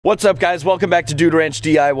What's up, guys? Welcome back to Dude Ranch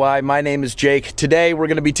DIY. My name is Jake. Today we're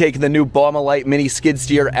going to be taking the new Baumalight Mini Skid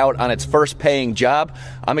Steer out on its first paying job.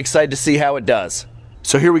 I'm excited to see how it does.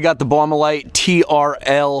 So here we got the Baumalight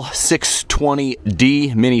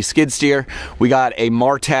TRL620D Mini Skid Steer. We got a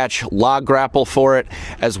Martatch log grapple for it,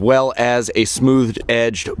 as well as a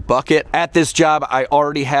smoothed-edged bucket. At this job, I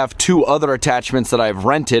already have two other attachments that I've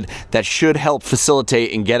rented that should help facilitate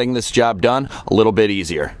in getting this job done a little bit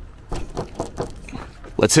easier.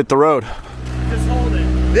 Let's hit the road. Just hold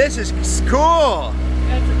it. This is cool.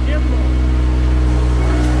 That's a gimbal.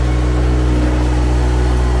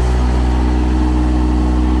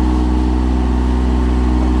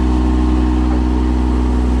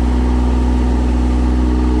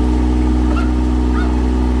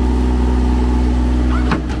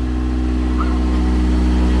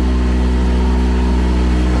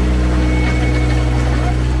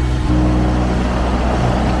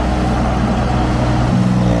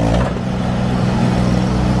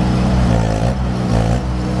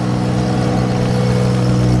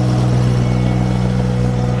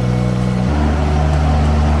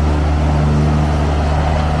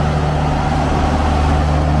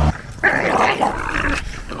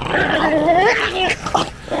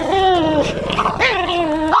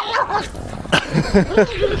 We're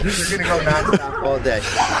gonna go non-stop all day.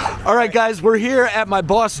 All right, guys, we're here at my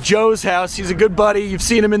boss Joe's house. He's a good buddy. You've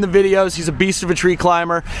seen him in the videos. He's a beast of a tree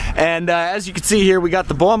climber. And as you can see here, we got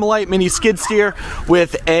the Baumalight Mini Skid Steer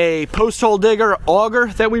with a post hole digger auger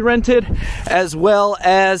that we rented, as well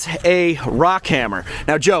as a rock hammer.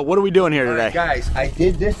 Now, Joe, what are we doing here today? All right, guys, I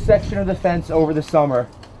did this section of the fence over the summer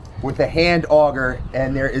with a hand auger,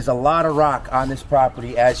 and there is a lot of rock on this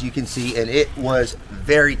property, as you can see, and it was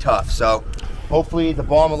very tough. So hopefully the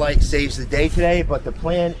Baumalight saves the day today, but the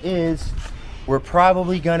plan is we're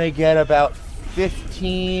probably gonna get about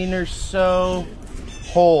 15 or so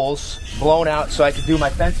holes blown out so I can do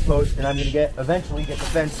my fence post, and I'm gonna eventually get the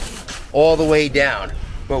fence all the way down.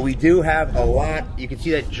 But we do have a lot. You can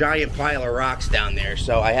see that giant pile of rocks down there,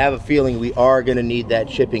 so I have a feeling we are gonna need that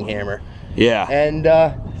chipping hammer. Yeah. And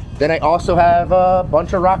then I also have a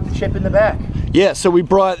bunch of rock to chip in the back. Yeah, so we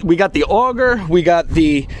got the auger, we got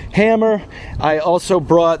the hammer. I also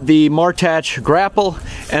brought the Martatch grapple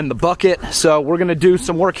and the bucket. So we're gonna do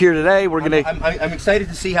some work here today. I'm excited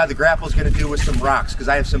to see how the grapple is gonna do with some rocks, because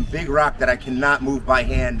I have some big rock that I cannot move by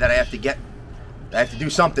hand that I have to do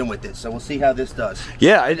something with this. So we'll see how this does.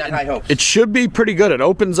 Yeah, high hopes. It should be pretty good. It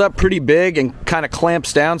opens up pretty big and kind of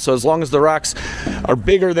clamps down. So as long as the rocks are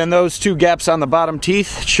bigger than those two gaps on the bottom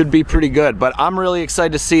teeth, it should be pretty good. But I'm really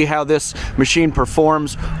excited to see how this machine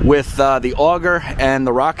performs with the auger and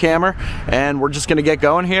the rock hammer. And we're just gonna get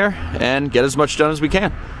going here and get as much done as we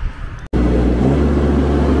can.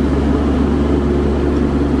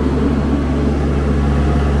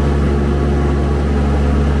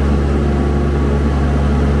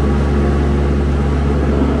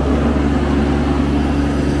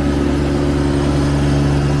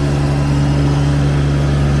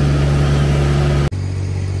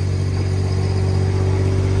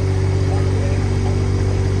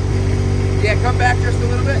 Come back just a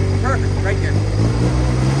little bit. Perfect, right here.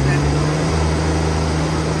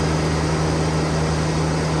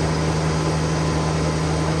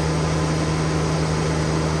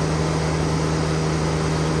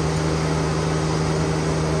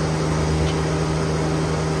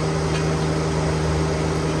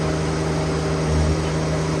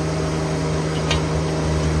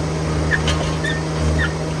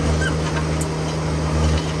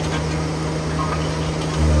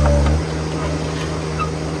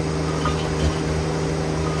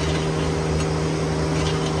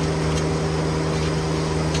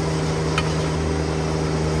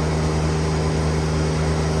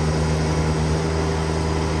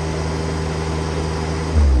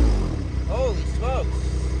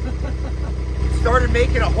 Started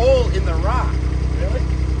making a hole in the rock. Really?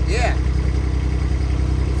 Yeah.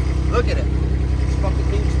 Look at it. This fucking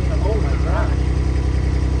thing's made a hole in the rock.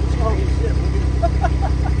 Holy shit, look at it.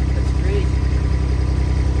 That's crazy.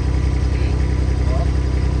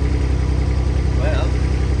 Well,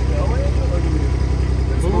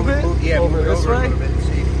 Move it yeah, over move it this over way. a little bit and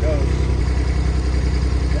see if it goes.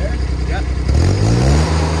 There? Yep.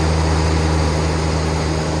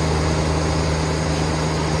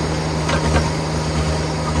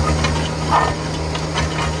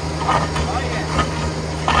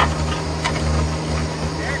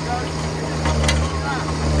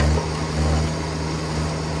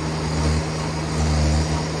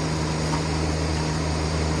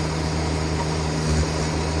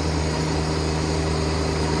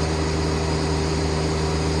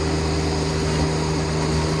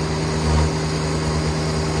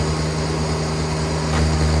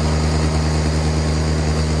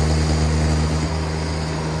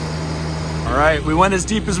 right, we went as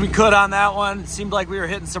deep as we could on that one. It seemed like we were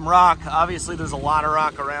hitting some rock. Obviously, there's a lot of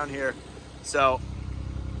rock around here. So,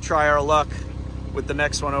 try our luck with the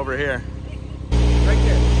next one over here. Right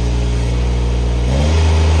there.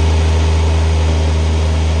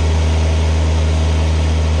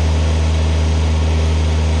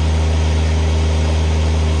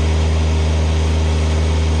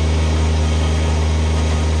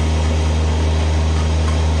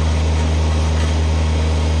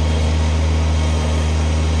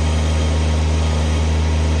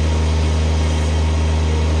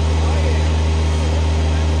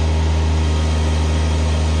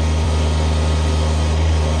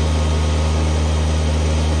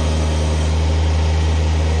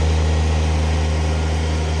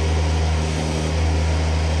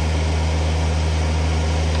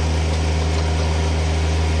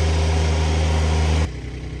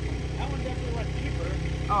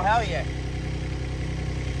 Oh, hell yeah.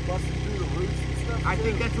 Busting through the roots and stuff. I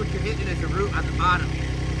think that's what you're hitting as a root on the bottom.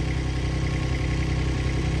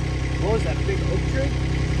 What was that, a big oak tree?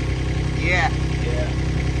 Yeah. Yeah.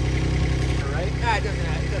 All right? Nah, it doesn't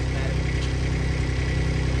matter. It doesn't matter.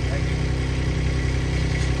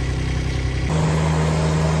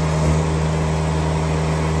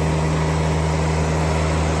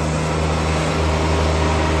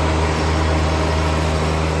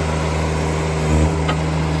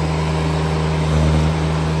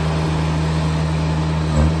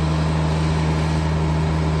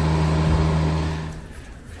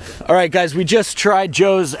 All right, guys, we just tried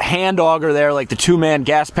Joe's hand auger there, like the two-man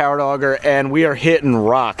gas-powered auger, and we are hitting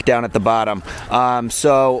rock down at the bottom.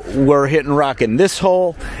 So we're hitting rock in this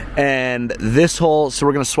hole and this hole, so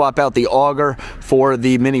we're gonna swap out the auger for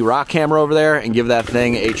the mini rock hammer over there and give that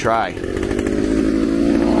thing a try.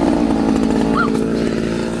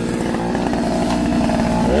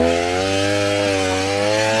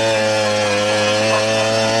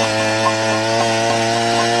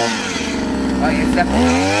 Oh, yeah,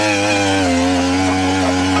 definitely.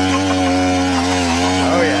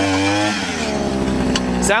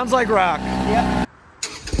 Sounds like rock. Yep.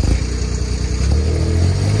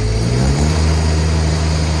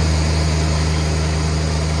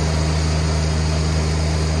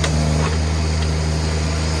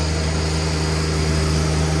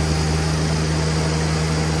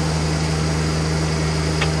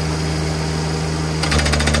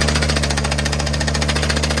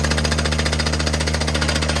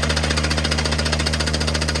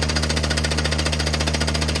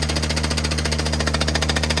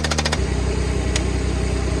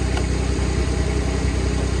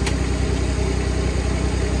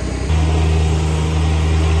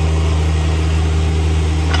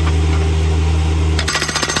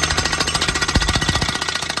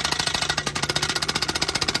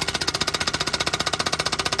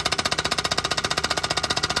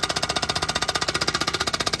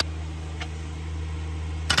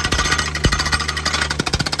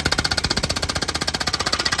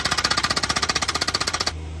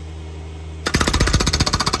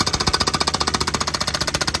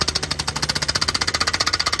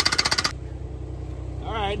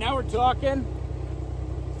 Now we're talking.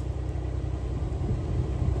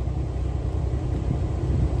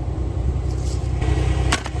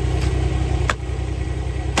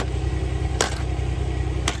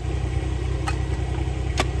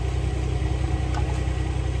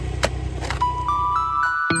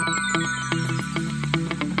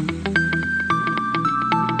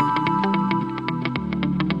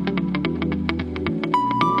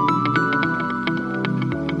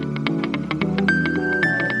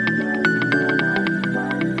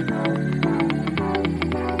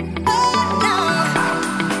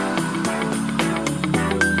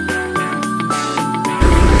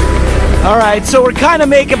 All right, so we're kind of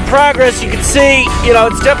making progress. You can see,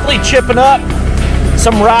 it's definitely chipping up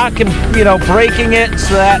some rock and, breaking it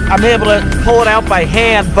so that I'm able to pull it out by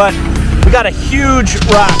hand, but we got a huge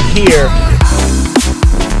rock here.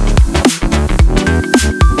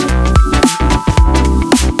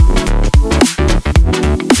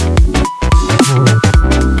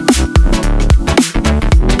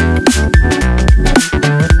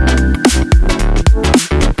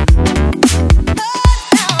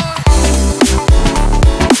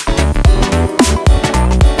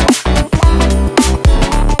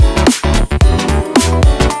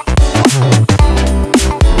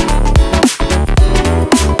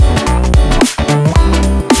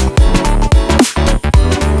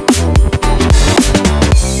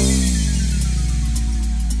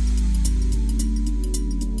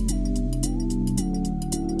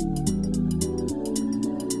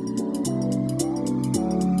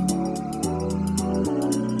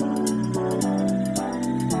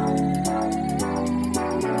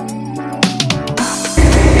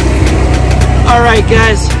 Alright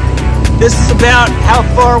guys, this is about how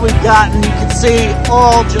far we've gotten. You can see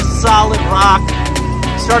all just solid rock.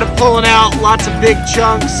 Started pulling out lots of big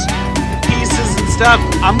chunks, pieces and stuff.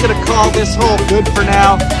 I'm gonna call this hole good for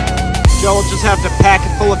now. Joe will just have to pack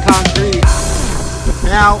it full of concrete.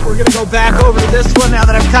 Now we're gonna go back over to this one now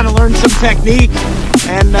that I've kind of learned some technique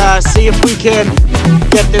and see if we can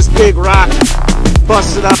get this big rock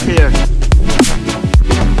busted up here.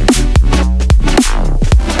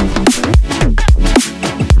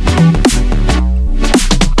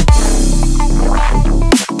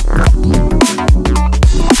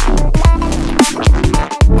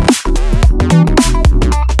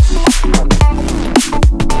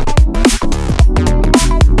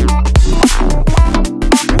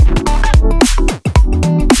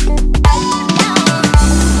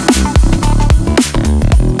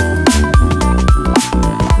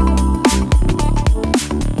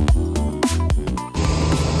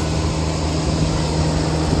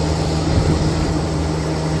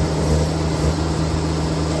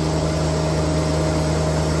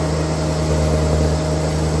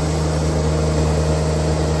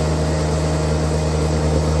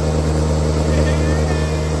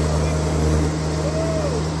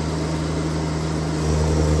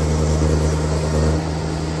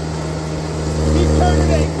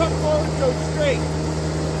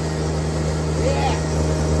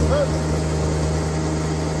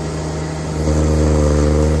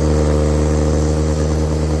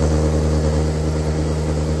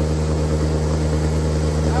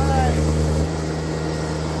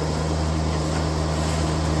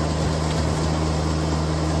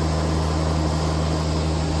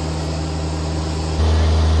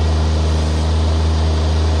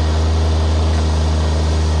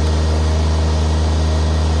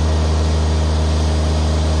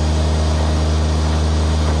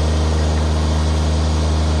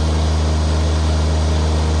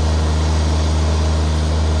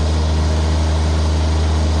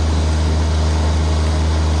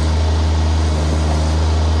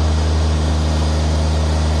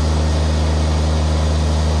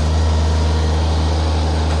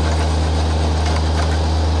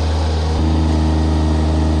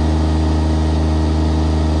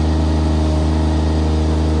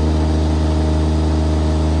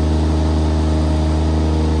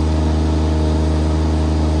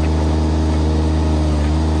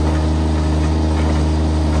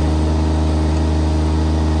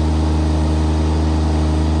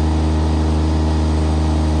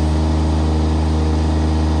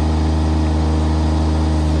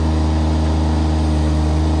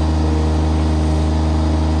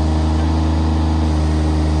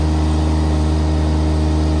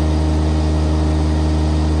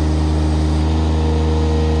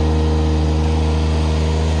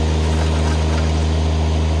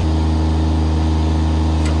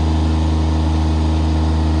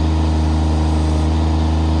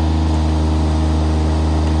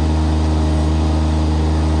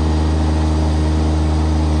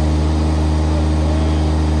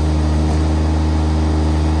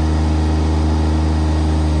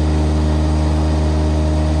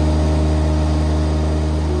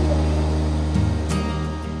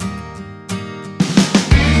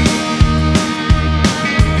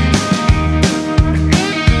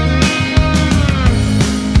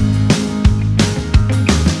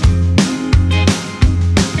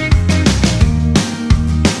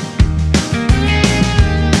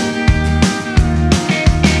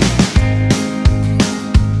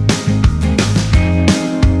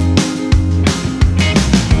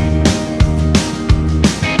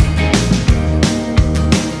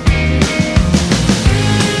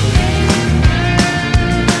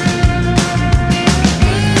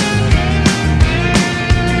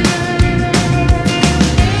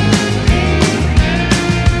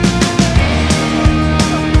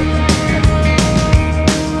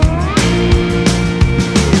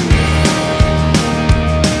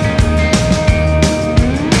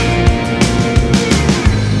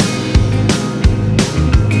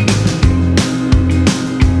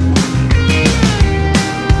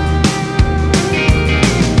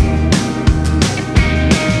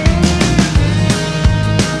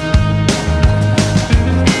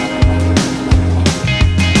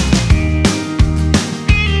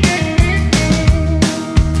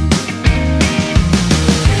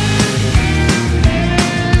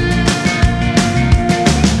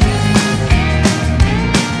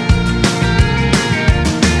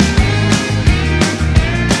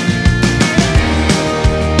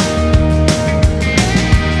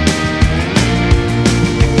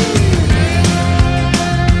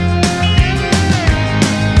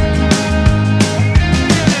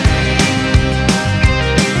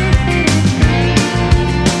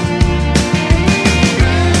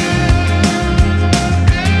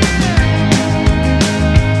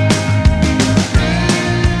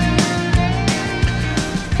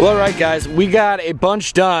 Well, all right, guys, we got a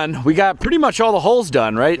bunch done. We got pretty much all the holes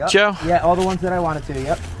done, right, Yep. Joe? Yeah, all the ones that I wanted to,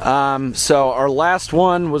 yep. So our last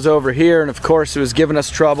one was over here, and of course it was giving us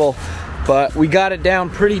trouble, but we got it down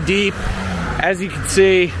pretty deep. As you can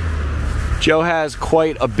see, Joe has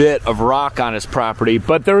quite a bit of rock on his property,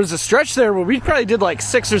 but there was a stretch there where we probably did like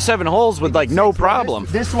 6 or 7 holes with like no problem.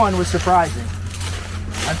 This one was surprising.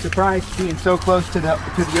 I'm surprised being so close to the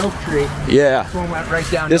oak tree. Yeah. This one went right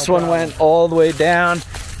down. This one went all the way down.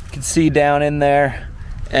 You can see down in there,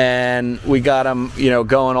 and we got them, you know,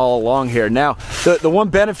 going all along here. Now, the one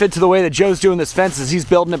benefit to the way that Joe's doing this fence is he's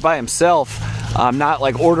building it by himself, not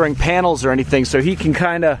like ordering panels or anything, so he can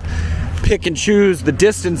kind of pick and choose the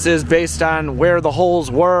distances based on where the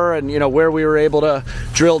holes were and, you know, where we were able to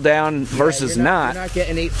drill down versus not. You're not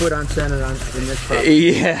getting 8 foot on center in this property.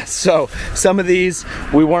 Yeah, so some of these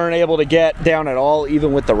we weren't able to get down at all,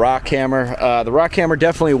 even with the rock hammer. The rock hammer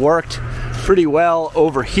definitely worked pretty well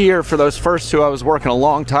over here for those first 2 I was working a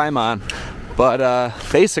long time on. But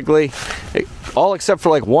basically, all except for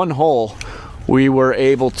like 1 hole, we were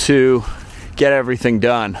able to get everything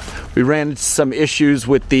done. We ran into some issues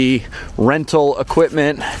with the rental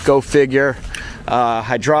equipment, go figure.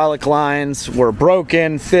 Hydraulic lines were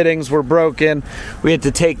broken, fittings were broken. We had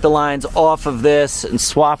to take the lines off of this and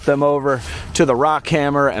swap them over to the rock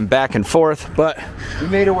hammer and back and forth, but we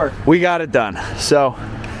made it work. We got it done. So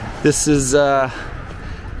this is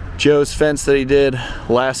Joe's fence that he did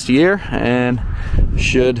last year, and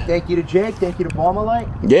should... Thank you to Jake, thank you to Baumalight.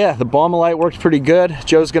 Yeah, the Baumalight works pretty good.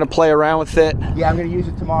 Joe's gonna play around with it. Yeah, I'm gonna use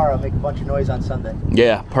it tomorrow, make a bunch of noise on Sunday.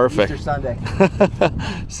 Yeah, perfect. Easter Sunday.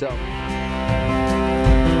 So...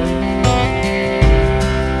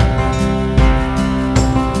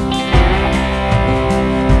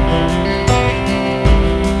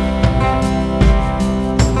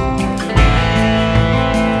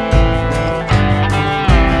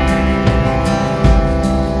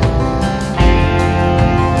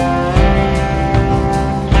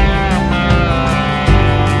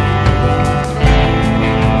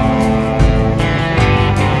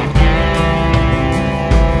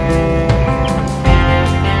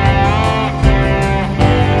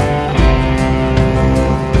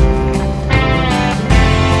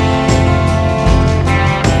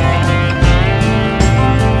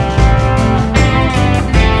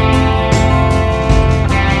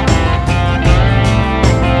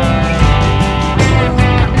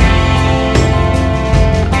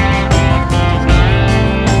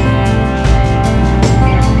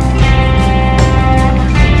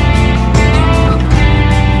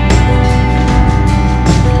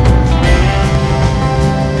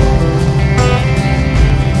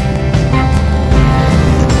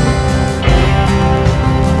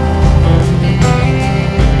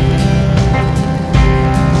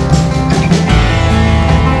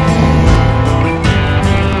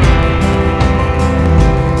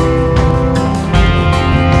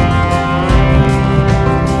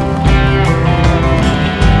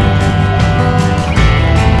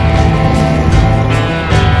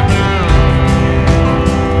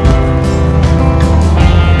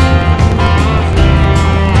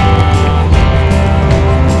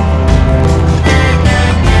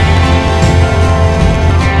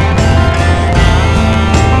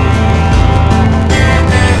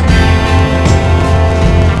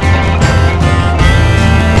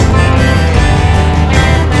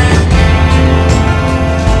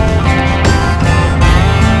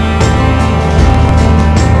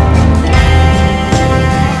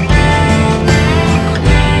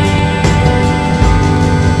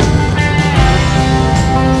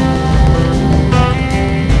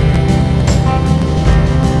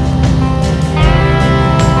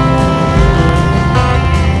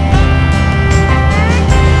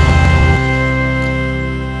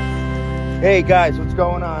 Hey guys, what's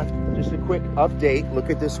going on? Just a quick update. Look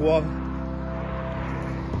at this wall.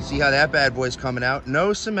 See how that bad boy's coming out?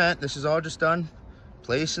 No cement. This is all just done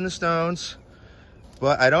placing the stones.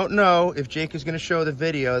 But I don't know if Jake is going to show the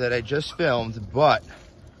video that I just filmed, but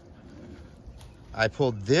I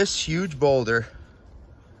pulled this huge boulder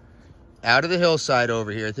out of the hillside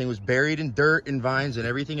over here. The thing was buried in dirt and vines and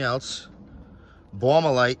everything else.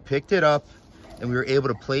 Baumalight picked it up and we were able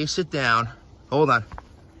to place it down. Hold on.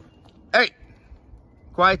 Hey,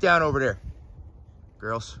 quiet down over there,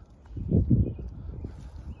 girls.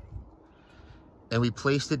 And we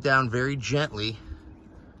placed it down very gently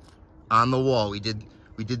on the wall. We did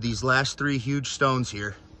these last 3 huge stones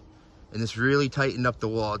here, and this really tightened up the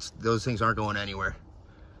wall. Those things aren't going anywhere.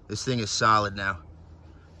 This thing is solid now.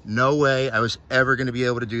 No way I was ever going to be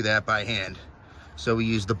able to do that by hand. So we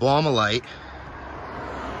used the Baumalight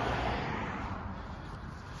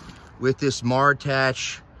with this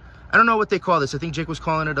Martatch. I don't know what they call this. I think Jake was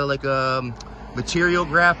calling it like a material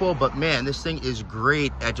grapple, but man, this thing is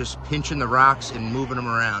great at just pinching the rocks and moving them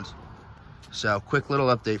around. So quick little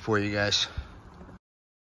update for you guys.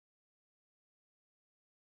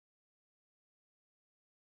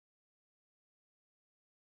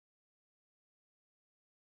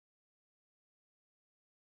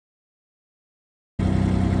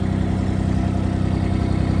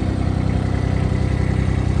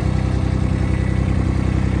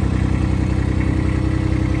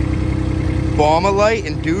 Baumalight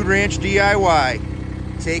and Dude Ranch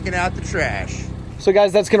DIY, taking out the trash. So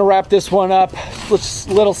guys, that's gonna wrap this one up. Just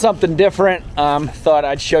a little something different. Thought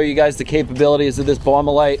I'd show you guys the capabilities of this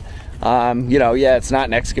Baumalight. You know, yeah, it's not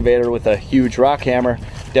an excavator with a huge rock hammer.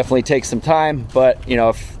 Definitely takes some time, but you know,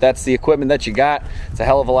 if that's the equipment that you got, it's a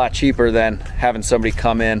hell of a lot cheaper than having somebody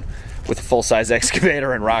come in with a full-size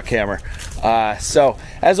excavator and rock hammer. So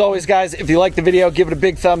as always guys, if you like the video, give it a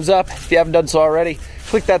big thumbs up. If you haven't done so already,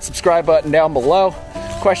 click that subscribe button down below.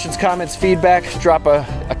 Questions, comments, feedback, drop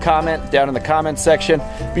a comment down in the comments section.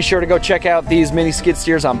 Be sure to go check out these mini skid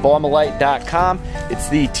steers on Baumalight.com. It's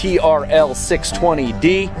the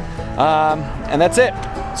TRL620D. And that's it.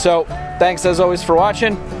 So thanks as always for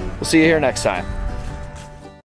watching. We'll see you here next time.